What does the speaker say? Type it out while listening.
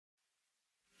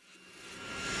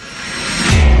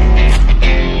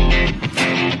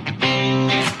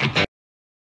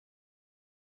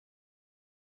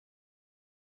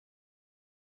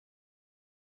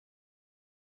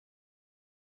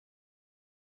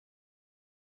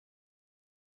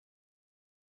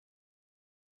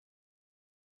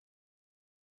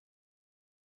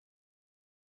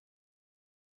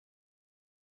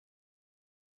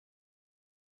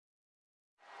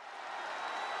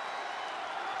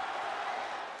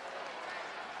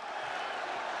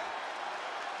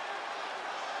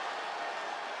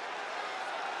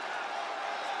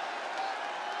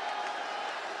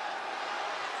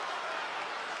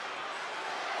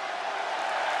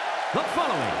The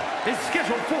following is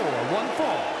scheduled for one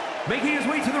fall, making his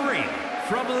way to the ring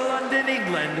from London,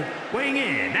 England, weighing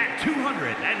in at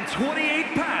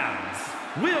 228 pounds,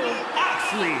 Will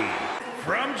Ospreay.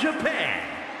 From Japan,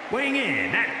 weighing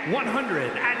in at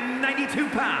 192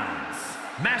 pounds,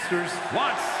 Masters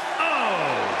Wato.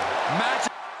 Match.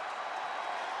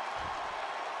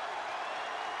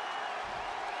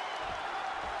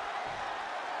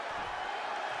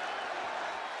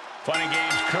 Fun and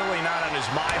games clearly not on his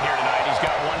mind here tonight. He's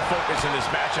got one focus in this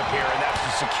matchup here, and that's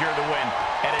to secure the win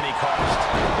at any cost.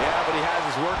 Yeah, but he has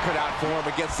his work cut out for him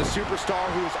against the superstar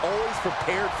who is always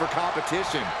prepared for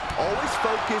competition, always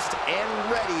focused and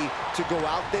ready to go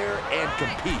out there and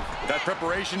compete. That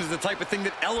preparation is the type of thing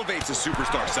that elevates a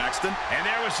superstar, Saxton. And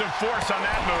there was some force on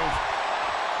that move.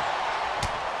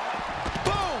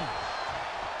 Boom!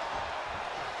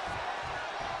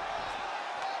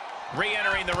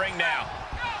 Re-entering the ring now.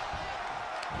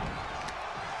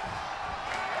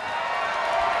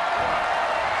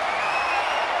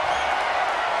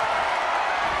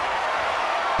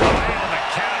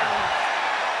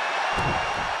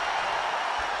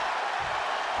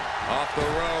 Off the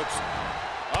ropes.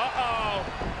 Uh-oh.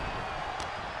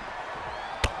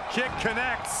 Kick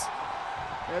connects.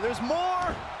 And there's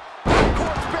more.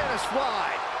 Court Spanish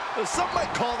fly. Some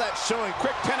might call that showing.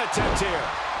 Quick pin attempt here.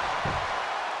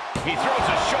 He throws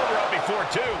his shoulder up before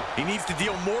two. He needs to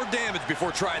deal more damage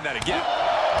before trying that again.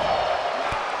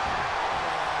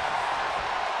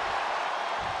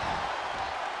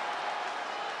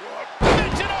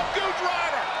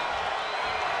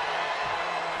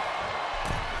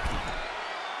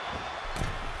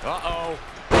 Uh-oh.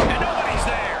 And nobody's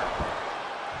there.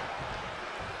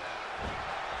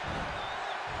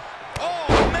 Oh,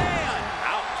 man!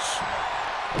 Ouch.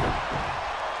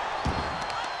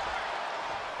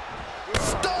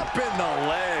 Stop in the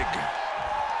leg.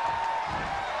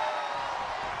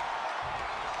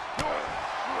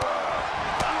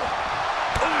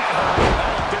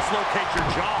 That'll dislocate your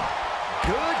jaw.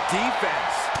 Good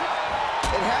defense.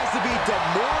 It has to be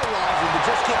demoralizing to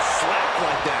just get slapped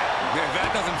like that. If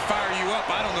that doesn't fire you up,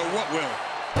 I don't know what will.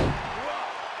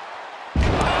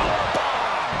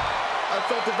 I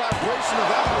felt the vibration of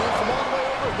that one from all the way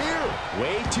over here.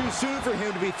 Way too soon for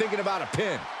him to be thinking about a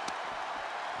pin.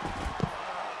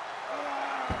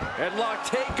 Headlock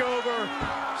takeover.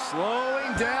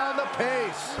 Slowing down the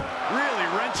pace. Really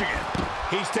wrenching it.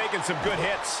 He's taking some good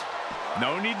hits.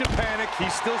 No need to panic.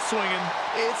 He's still swinging.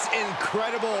 It's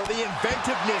incredible, the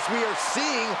inventiveness we are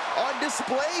seeing on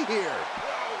display here.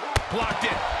 Blocked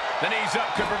it. The knees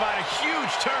up could provide a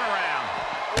huge turnaround.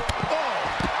 Oh.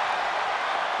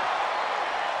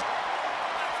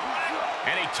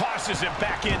 And he tosses him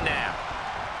back in now.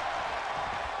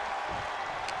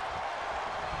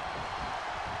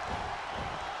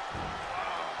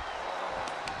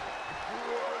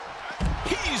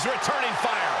 He's returning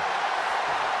fire.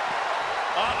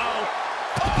 Uh-oh.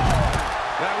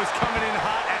 That was coming in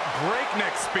hot at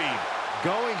breakneck speed.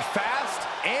 Going fast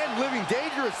and living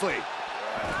dangerously.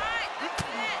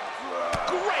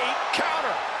 Great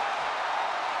counter.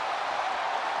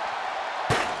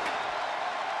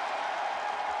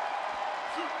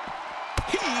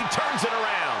 He turns it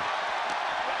around.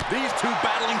 These two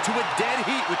battling to a dead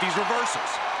heat with these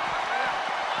reversals.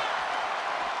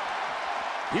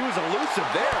 He was elusive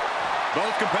there.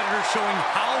 Both competitors showing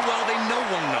how well they know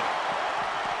one another.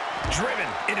 Driven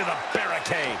into the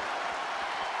barricade.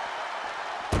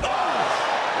 Oh,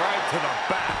 right to the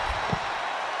back.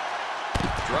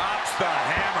 Drops the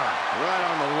hammer. Right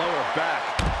on the lower back.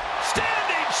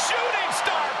 Standing shooting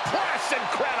star press.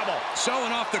 Incredible.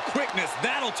 Showing off the quickness.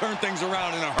 That'll turn things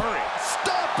around in a hurry.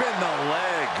 Stop in the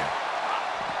leg.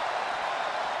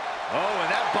 Oh,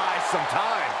 and that buys some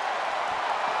time.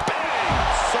 Bang!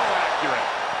 So accurate.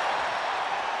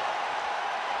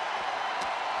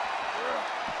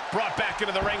 Brought back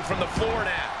into the ring from the floor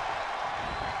now.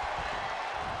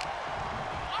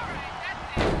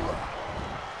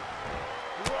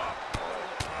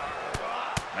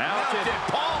 Mounted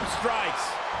palm strikes.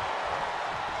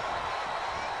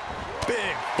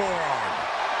 Big forearm.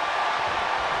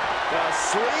 The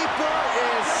sleeper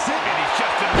is sitting. And he's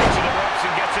just in reach of the ropes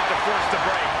and gets it to force the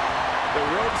break. The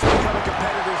ropes become a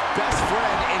competitor's best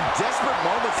friend in desperate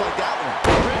moments like that one.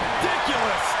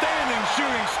 Ridiculous standing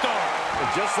shooting star. And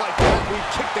just like that, we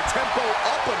kicked the tempo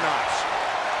up a notch.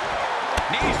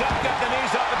 Knees up, got the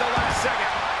knees up at the last second.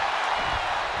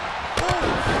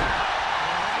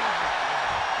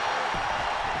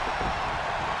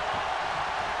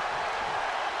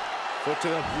 Foot to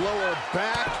the lower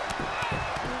back.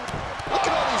 Look at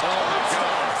all these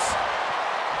tombstones.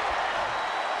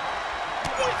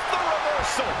 With the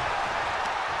reversal.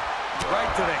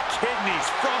 Right to the kidneys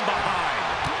from behind.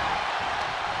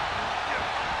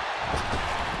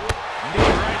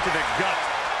 Knee right to the gut.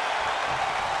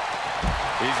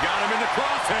 He's got him in the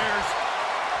crosshairs.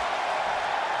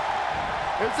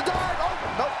 Here's the dive. Oh,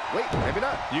 no, wait, maybe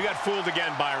not. You got fooled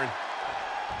again, Byron.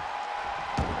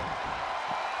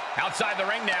 Outside the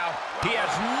ring now. He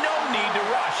has no need to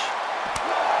rush.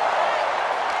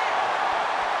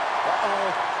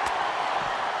 Uh-oh.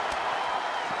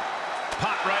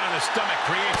 Pop right on the stomach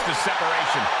creates the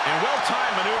separation. And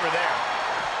well-timed maneuver there.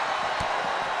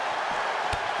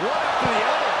 One after the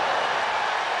other.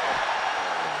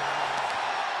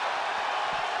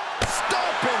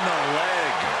 Stomp in the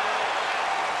leg.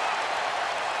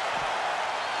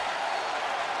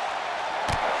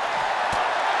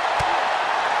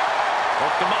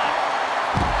 Hooked him up.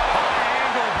 High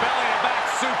angle belly-to-back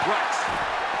suplex.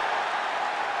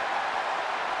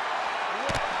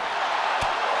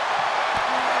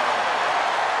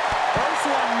 First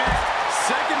one missed.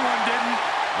 Second one didn't.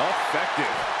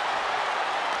 Effective.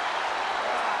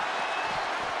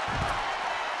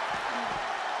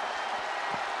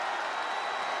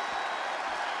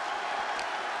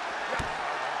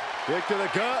 Kick to the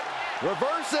gut.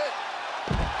 Reverse it.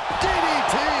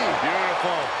 DDT.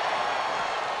 Beautiful.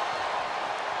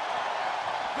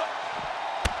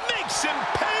 Makes him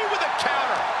pay with a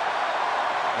counter.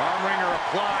 Arm wringer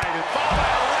applied. Followed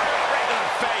by a lariat right to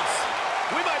the face.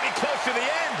 We might be close to the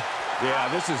end. Yeah,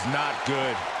 this is not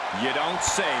good. You don't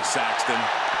say, Saxton.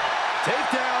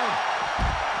 Takedown.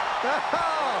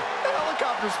 Oh,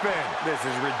 helicopter spin. This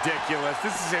is ridiculous.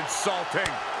 This is insulting.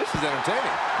 This is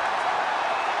entertaining.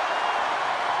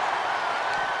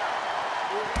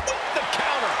 The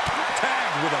counter.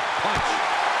 Tagged with a punch.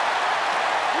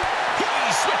 He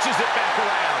switches it back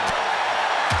around.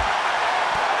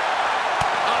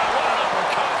 Oh, what an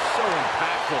uppercut. So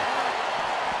impactful.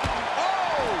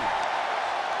 Oh!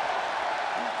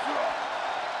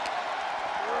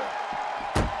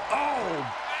 Oh!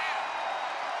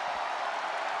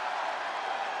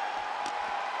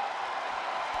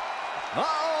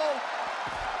 Uh-oh.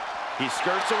 He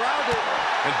skirts around it.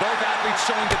 And both athletes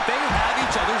showing that they have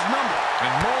each other's number.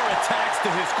 And more attacks to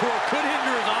his core could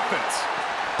hinder his offense.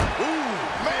 Ooh,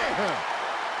 man.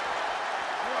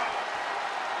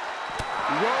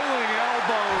 Rolling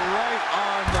elbow right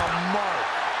on the mark.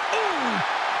 Ooh!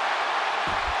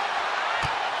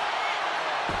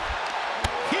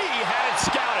 He had it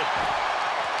scouted.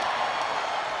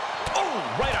 Oh,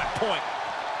 right on point.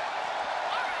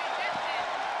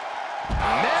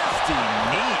 Nasty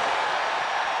knee.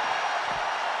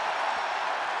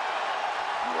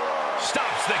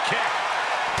 Stops the kick.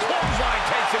 Clothesline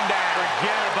takes him down.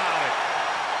 Forget about it.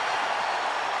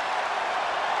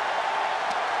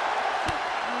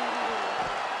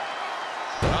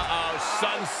 Uh-oh,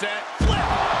 sunset. Flip.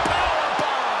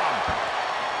 Powerbomb.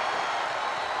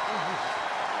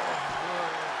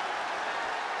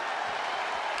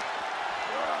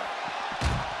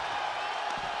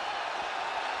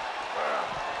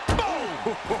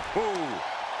 Boom.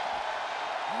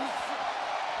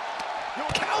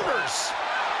 Counters.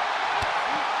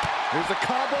 Here's a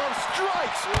combo of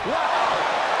strikes. Wow.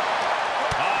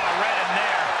 Oh, right in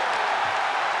there.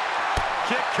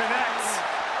 Kick connects.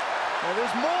 Oh,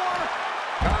 there's more.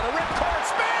 The ripcord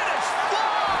Spanish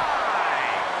fly.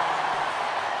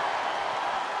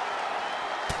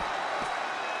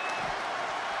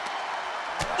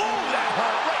 Ooh, that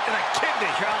hurt right to the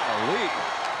kidney. Golly.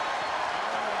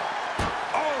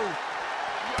 Oh,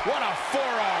 what a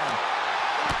forearm.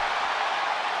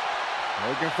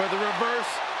 Looking for the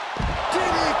reverse.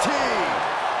 DDT.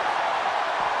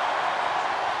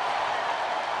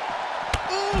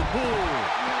 Ooh.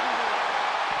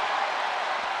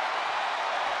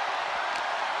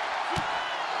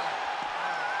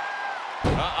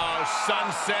 Uh-oh,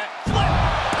 sunset. Flip.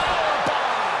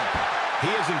 Powerbomb.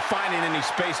 He isn't finding any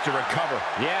space to recover.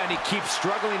 Yeah, and he keeps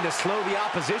struggling to slow the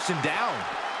opposition down.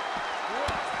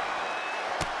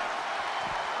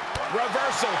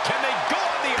 Reversal. Can they go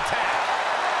on the attack?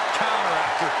 Counter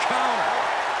after counter.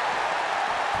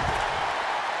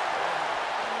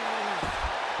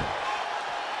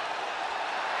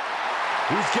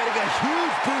 He's getting a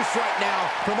huge boost right now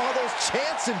from all those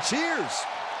chants and cheers.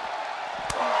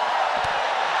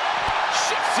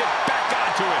 Shifts it back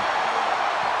onto him.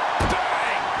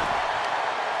 Bang!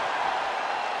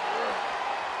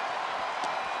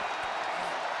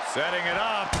 Setting it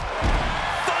up.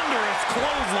 Thunderous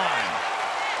clothesline.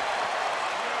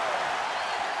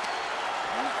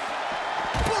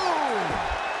 Boom!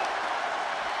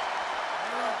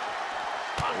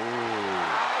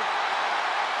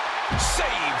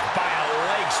 Saved by a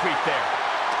leg sweep there.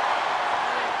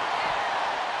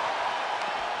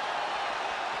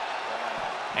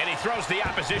 throws the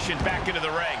opposition back into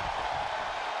the ring.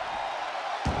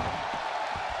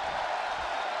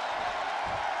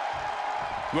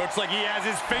 Looks like he has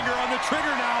his finger on the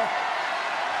trigger now.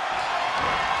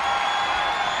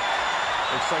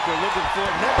 Looks like we're looking for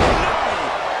a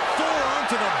forearm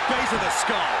to the base of the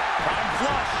skull. Prime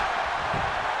flush.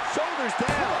 Shoulders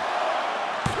down.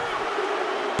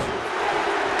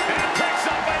 And picks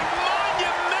up a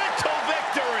monumental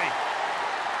victory.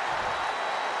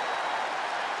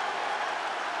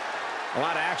 A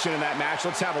lot of action in that match.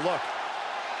 Let's have a look.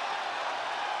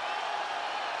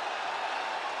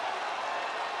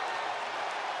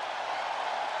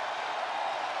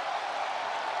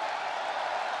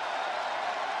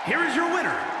 Here is your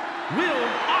winner, Will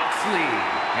Oxley.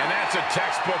 And that's a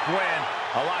textbook win.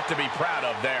 A lot to be proud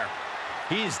of there.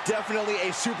 He's definitely a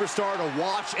superstar to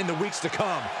watch in the weeks to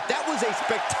come. That was a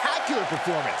spectacular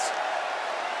performance.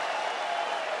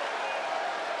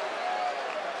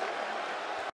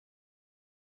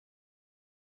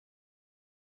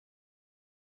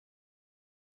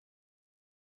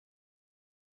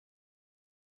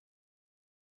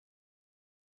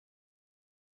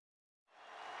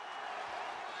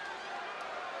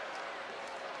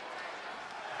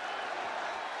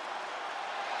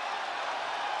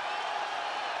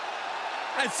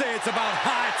 I'd say it's about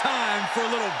high time for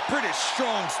a little British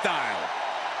strong style.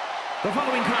 The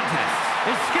following contest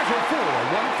is scheduled for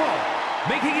one fall.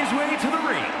 Making his way to the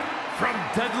ring from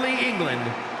Dudley, England,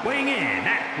 weighing in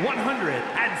at 175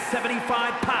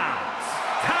 pounds,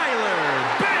 Tyler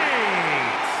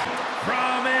Bate.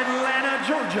 From Atlanta,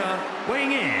 Georgia,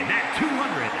 weighing in at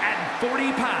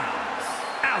 240 pounds,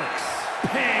 Alex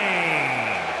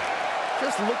Kane.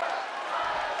 Just look.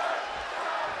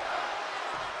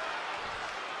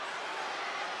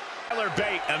 Tyler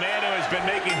Bate, a man who has been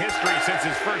making history since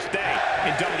his first day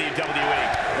in WWE.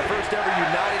 The first ever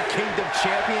United Kingdom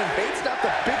champion. Bate's not the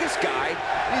biggest guy.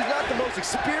 He's not the most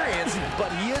experienced,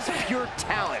 but he is pure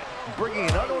talent, bringing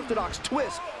an unorthodox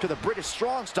twist to the British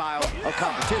strong style of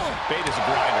competition. Bate is a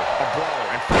grinder, a brawler,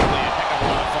 and frankly, a heck of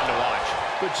a lot of fun to watch.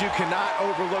 But you cannot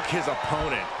overlook his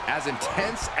opponent, as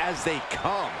intense as they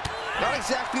come. Not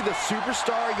exactly the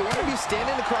superstar you want to be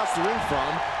standing across the ring from,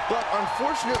 but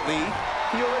unfortunately,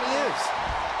 he already is.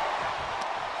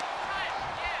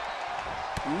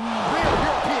 Real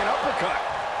European uppercut.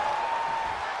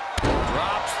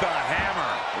 Drops the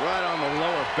hammer. Right on the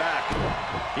lower back.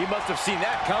 He must have seen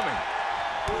that coming.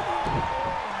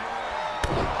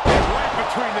 Right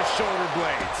between the shoulder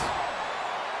blades.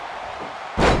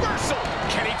 Reversal.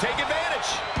 Can he take advantage?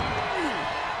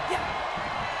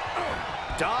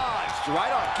 Dodged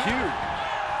right on cue.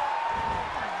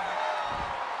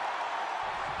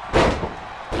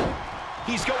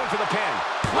 He's going for the pin.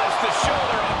 Lifts the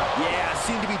shoulder up. Yeah,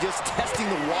 seemed to be just testing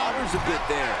the waters a bit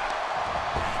there.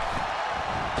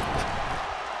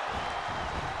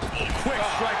 Quick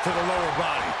strike to the lower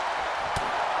body.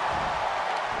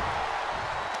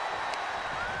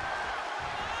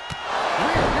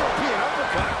 Real European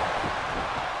uppercut.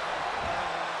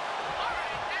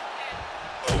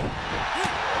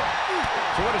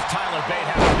 So what does Tyler Bate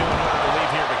have to do in order to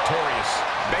leave here victorious?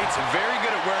 Bate's very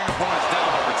good at wearing opponents down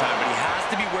over time, but he has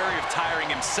to be wary of tiring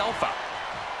himself out.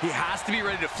 He has to be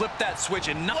ready to flip that switch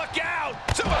and not... Look out!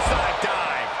 Suicide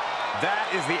dive! That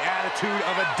is the attitude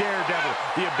of a daredevil.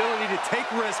 The ability to take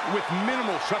risk with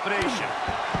minimal trepidation.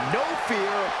 No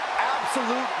fear,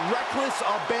 absolute reckless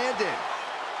abandon.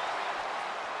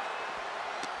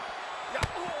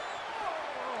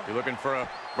 You're looking for a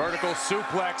vertical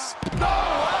suplex. No,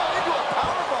 into a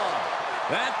powerbomb.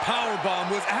 That powerbomb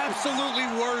was absolutely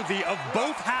worthy of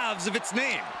both halves of its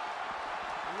name.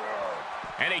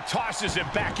 And he tosses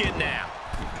it back in now.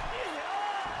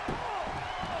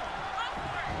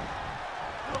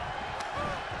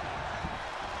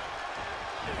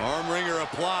 Arm wringer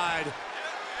applied.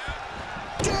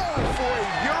 Down for a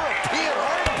European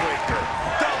armbreaker.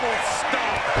 Double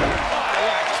stomp. Oh,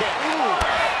 what a kick.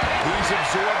 He's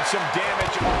absorbed some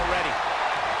damage already.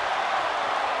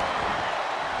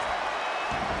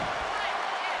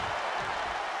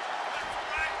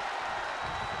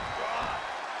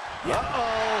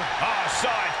 Uh-oh. Oh, saw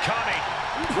it coming.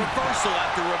 Reversal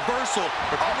after reversal.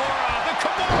 The Kimura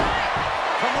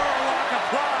lock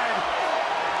applied.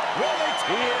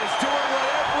 He is doing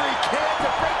whatever he can to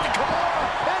break the Kimura,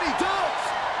 and he does.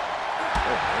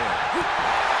 Oh, man.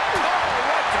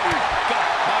 what the...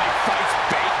 Body fights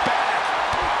Bate back.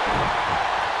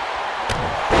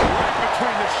 Right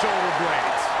between the shoulder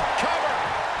blades. Cover.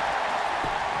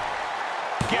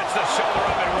 Gets the shoulder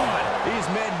up and one. These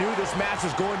men knew this match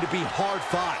was going to be hard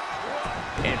fought.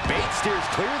 And Bate steers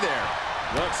clear there.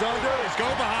 Looks under. Let's go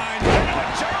behind. Into a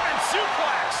German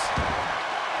suplex.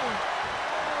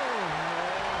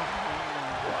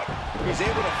 He's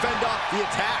able to fend off the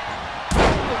attack.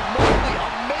 Holy moly,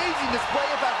 amazing display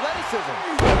of athleticism.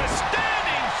 A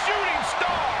standing shooting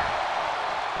star.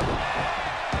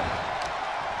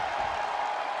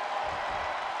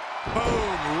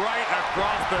 Boom, right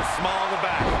across the small of the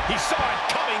back. He saw it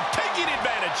coming, taking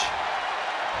advantage.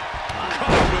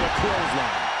 Caught with a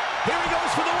clothesline. Here he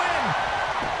goes for the win.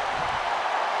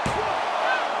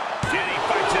 And he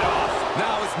fights it off.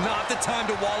 Now is not the time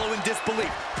to wallow in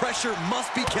disbelief. Pressure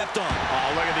must be kept on.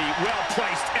 Oh, look at the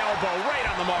well-placed elbow right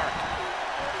on the mark.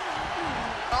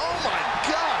 Oh my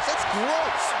gosh, that's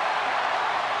gross.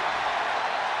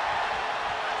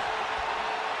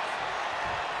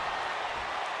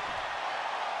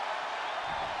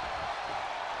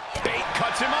 Bate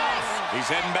cuts him off. He's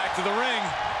heading back to the ring.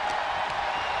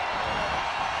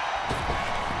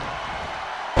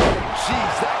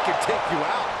 Jeez, that could take you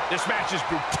out. This match's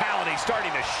brutality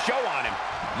starting to show on him.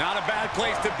 Not a bad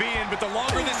place to be in, but the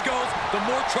longer this goes, the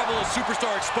more trouble a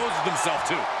superstar exposes himself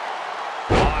to.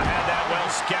 Oh, I had that well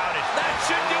scouted. That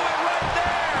should do it right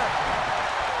there.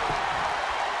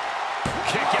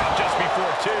 Kick out just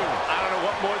before two. I don't know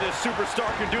what more this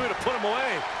superstar can do to put him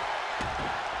away.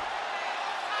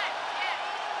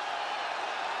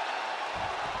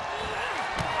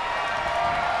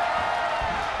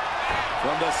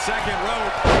 From the second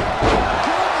rope.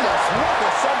 Goodness, what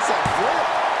a sunset flip.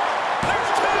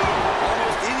 There's two.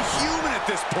 Almost inhuman at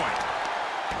this point.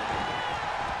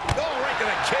 Oh, right to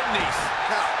the kidneys.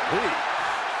 Golly.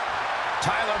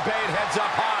 Tyler Bate heads up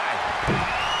high.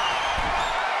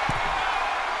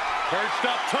 Perched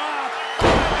up top.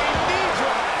 Knee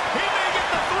drop. He may get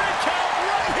the 3 count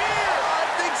right here. I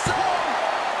think so.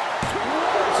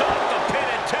 It's off the pin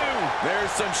at 2.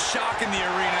 There's some shock in the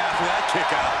arena after that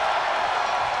kick out.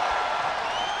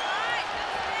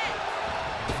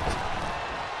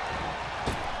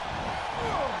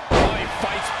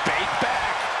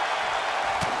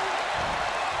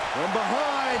 From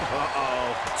behind.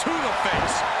 Uh-oh. To the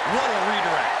face. What a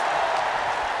redirect.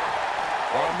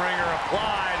 Arm wringer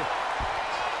applied.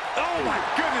 Oh, my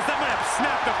goodness. That might have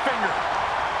snapped a finger.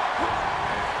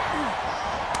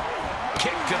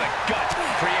 Kick to the gut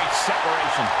creates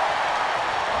separation.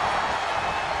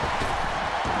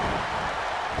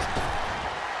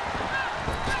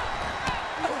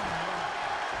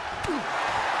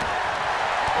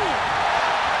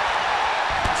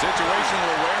 Situational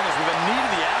awareness with a knee to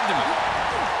the abdomen.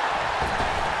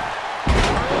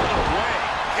 Curled away.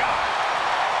 God.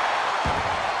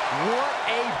 What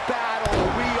a battle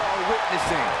we are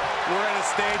witnessing. We're at a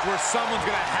stage where someone's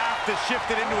going to have to shift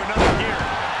it into another gear.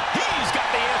 He's got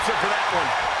the answer for that one.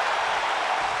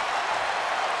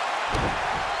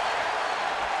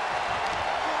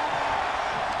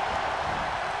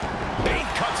 Bate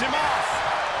cuts him off.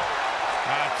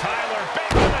 Tyler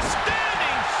Bate with a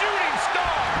standing shooting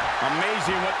star.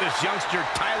 Amazing what this youngster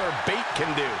Tyler Bate can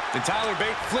do. And Tyler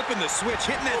Bate flipping the switch,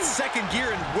 hitting that second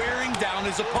gear and wearing down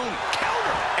his opponent.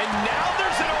 Counter. And now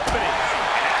there's an opening.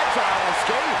 An agile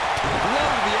escape. Blow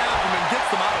to the abdomen gets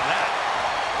them out of that.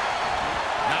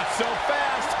 Not so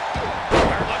fast.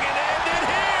 We're looking to end it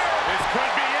here. This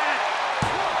could be it.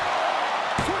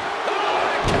 Oh,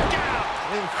 kick out.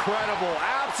 Incredible.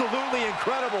 Absolutely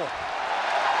incredible.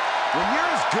 When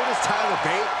you're as good as Tyler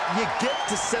Bate, you get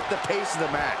to set the pace of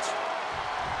the match.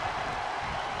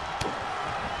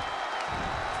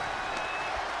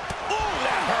 Ooh,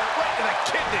 that hurt right to the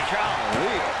kidney.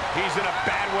 Golly. He's in a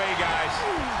bad way, guys.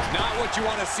 Not what you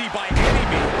want to see by any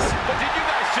means. But did you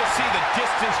guys just see the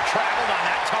distance traveled on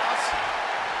that toss?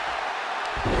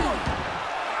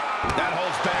 That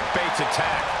holds back Bates'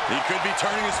 attack. He could be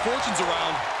turning his fortunes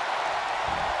around.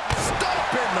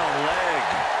 Stomp in the leg.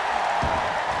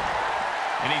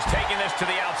 And he's taking this to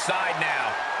the outside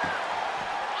now.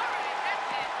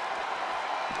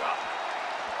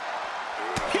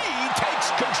 He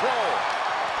takes control.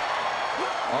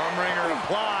 Arm wringer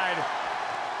applied.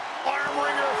 Arm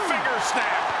wringer finger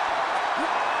snap.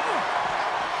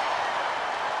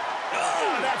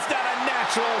 Oh, that's not a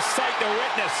natural sight to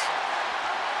witness.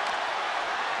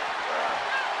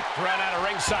 Run out of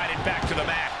ringside and back to the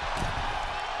mat.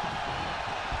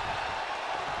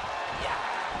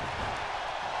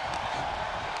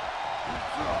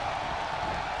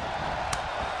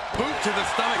 Boot to the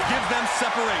stomach gives them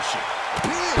separation.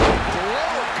 Big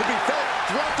blow could be felt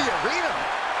throughout the arena.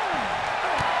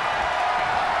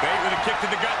 Bate with a kick to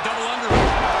the gut, double under.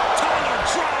 Tyler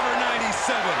driver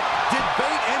 97. Did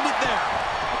Bate end it there?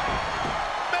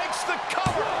 Makes the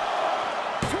cover.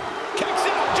 Kicks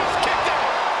out, just kicked out.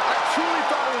 I truly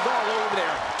thought it was all over there.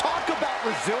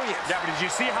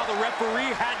 see how the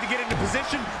referee had to get into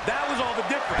position? That was all the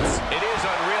difference. It is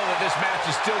unreal that this match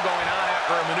is still going on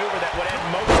after a maneuver that would end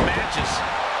most matches.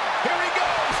 Here he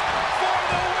goes for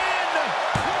the win.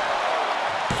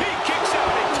 He kicks out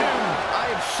at 2.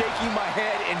 I am shaking my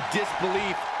head in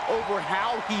disbelief over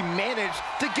how he managed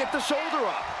to get the shoulder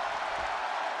up.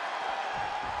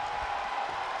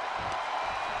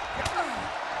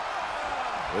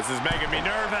 This is making me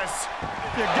nervous.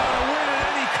 You gotta win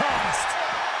at any cost.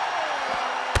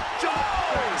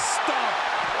 Stop.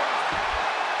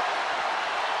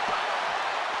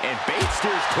 And Bate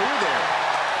steers clear there.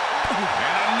 And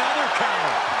another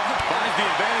counter. Finds the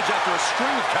advantage after a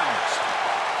string of counters.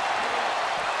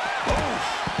 Oof.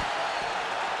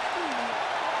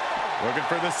 Looking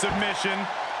for the submission.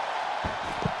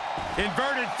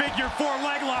 Inverted figure 4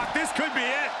 leg lock. This could be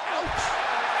it. Ouch.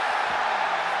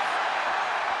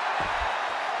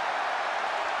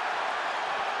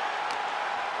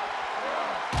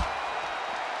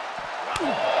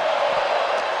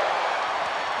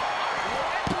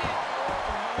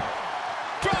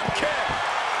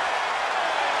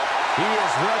 He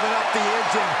is revving up the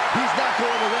engine. He's not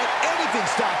going to let anything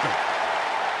stop him.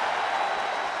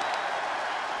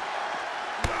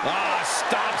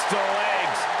 Stops the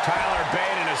legs. Tyler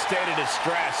Bate in a state of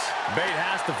distress. Bate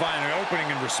has to find an opening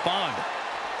and respond.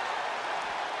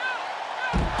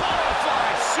 Butterfly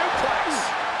suplex.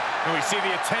 And we see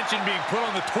the attention being put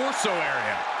on the torso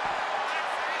area.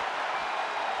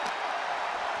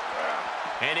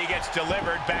 And he gets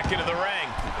delivered back into the ring.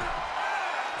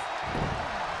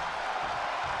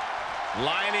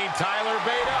 Lining Tyler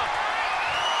Bate up.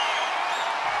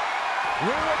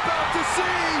 We're about to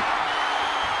see.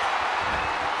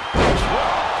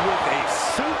 Dropped with a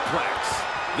suplex.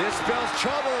 This spells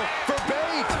trouble for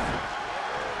Bate.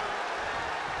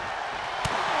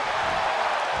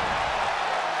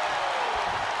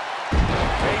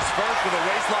 Face first with a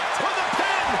waistlock for the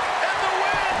pin and the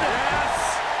win. Yes.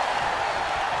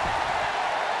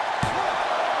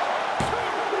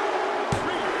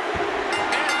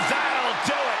 And that'll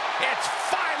do it. It's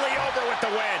finally over with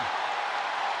the win.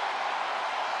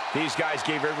 These guys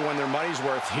gave everyone their money's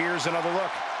worth. Here's another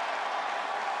look.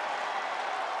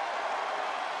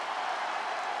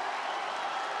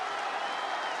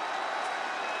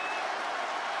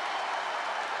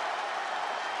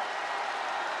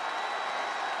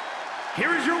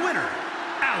 Here is your winner,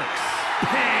 Alex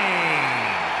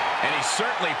Kane. And he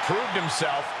certainly proved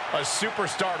himself a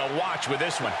superstar to watch with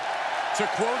this one. To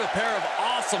quote a pair of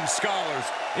awesome scholars,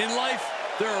 in life,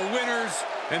 there are winners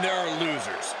and there are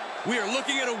losers. We are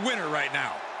looking at a winner right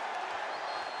now.